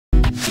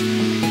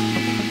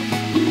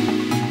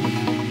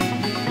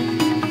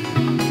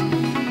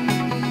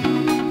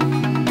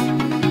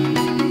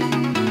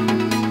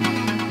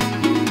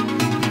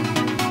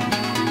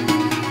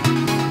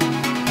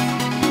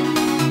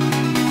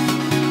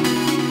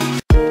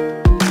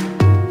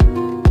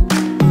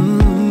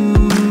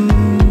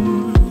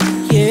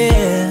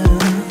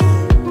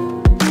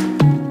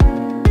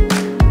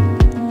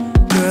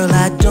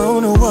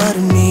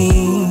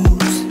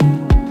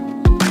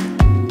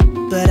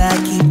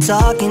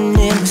Talking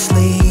in my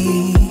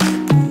sleep,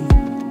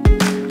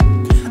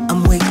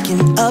 I'm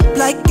waking up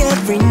like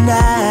every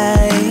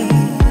night,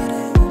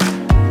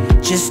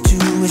 just to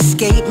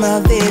escape my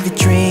vivid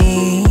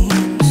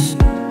dreams.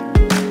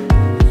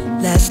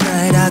 Last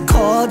night I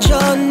called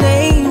your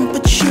name,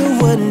 but you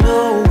were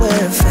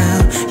nowhere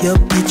found. Your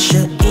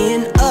picture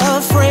in a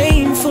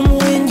frame from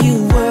when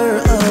you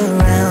were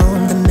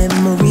around. The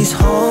memories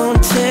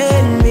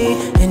haunting me,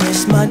 and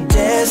it's my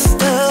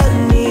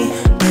destiny.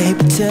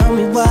 Baby, tell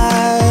me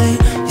why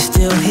you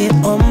still hit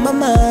on my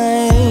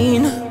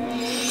mind.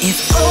 If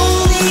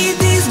only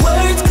these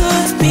words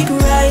could speak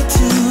right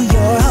to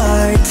your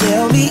heart.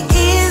 Tell me,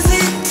 is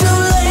it too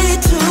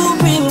late to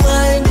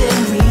rewind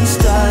and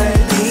restart?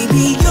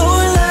 Baby, your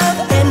love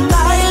and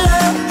my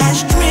love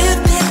has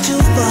drifted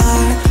too far,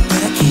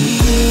 but I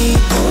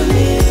keep on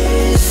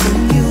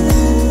missing you.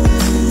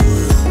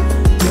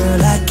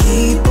 Girl, I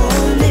keep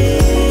on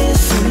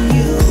missing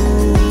you.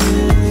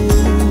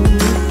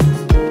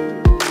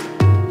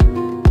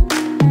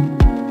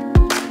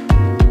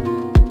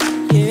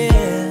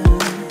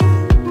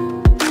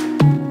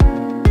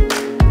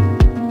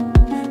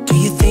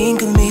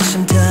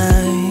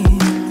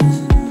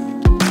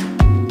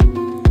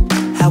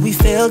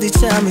 Each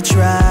time we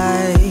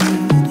tried,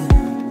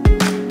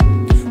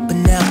 but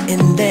now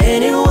and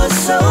then it was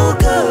so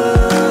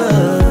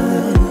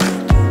good.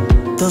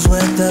 Those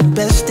were the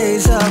best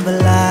days of our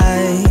life.